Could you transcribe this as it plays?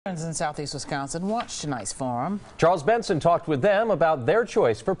Veterans in southeast Wisconsin watched tonight's forum. Charles Benson talked with them about their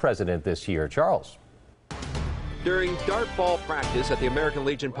choice for president this year. Charles. During dart ball practice at the American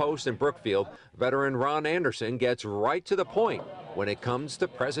Legion Post in Brookfield, veteran Ron Anderson gets right to the point when it comes to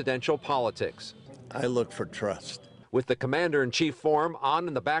presidential politics. I look for trust. With the commander-in-chief forum on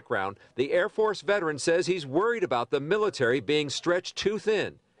in the background, the Air Force veteran says he's worried about the military being stretched too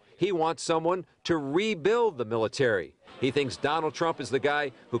thin. He wants someone to rebuild the military. He thinks Donald Trump is the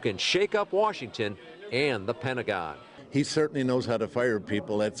guy who can shake up Washington and the Pentagon. He certainly knows how to fire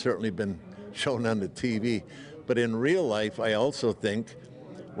people. That's certainly been shown on the TV. But in real life, I also think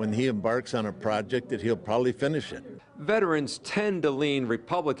when he embarks on a project that he'll probably finish it. Veterans tend to lean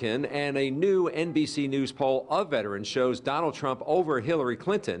Republican, and a new NBC News poll of veterans shows Donald Trump over Hillary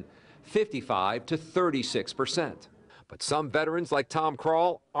Clinton 55 to 36%. But some veterans like Tom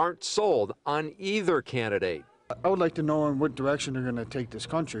Krall aren't sold on either candidate. I would like to know in what direction they're going to take this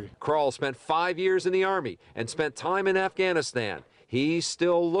country. Krall spent 5 years in the Army and spent time in Afghanistan. He's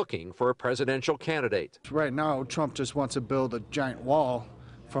still looking for a presidential candidate. Right now, Trump just wants to build a giant wall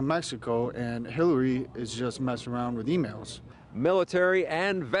from Mexico, and Hillary is just messing around with emails. Military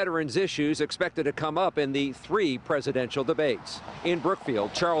and veterans issues expected to come up in the 3 presidential debates. In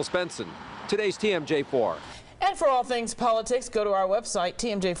Brookfield, Charles Benson, today's TMJ4. And for all things politics, go to our website,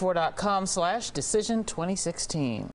 tmj4.com/decision2016.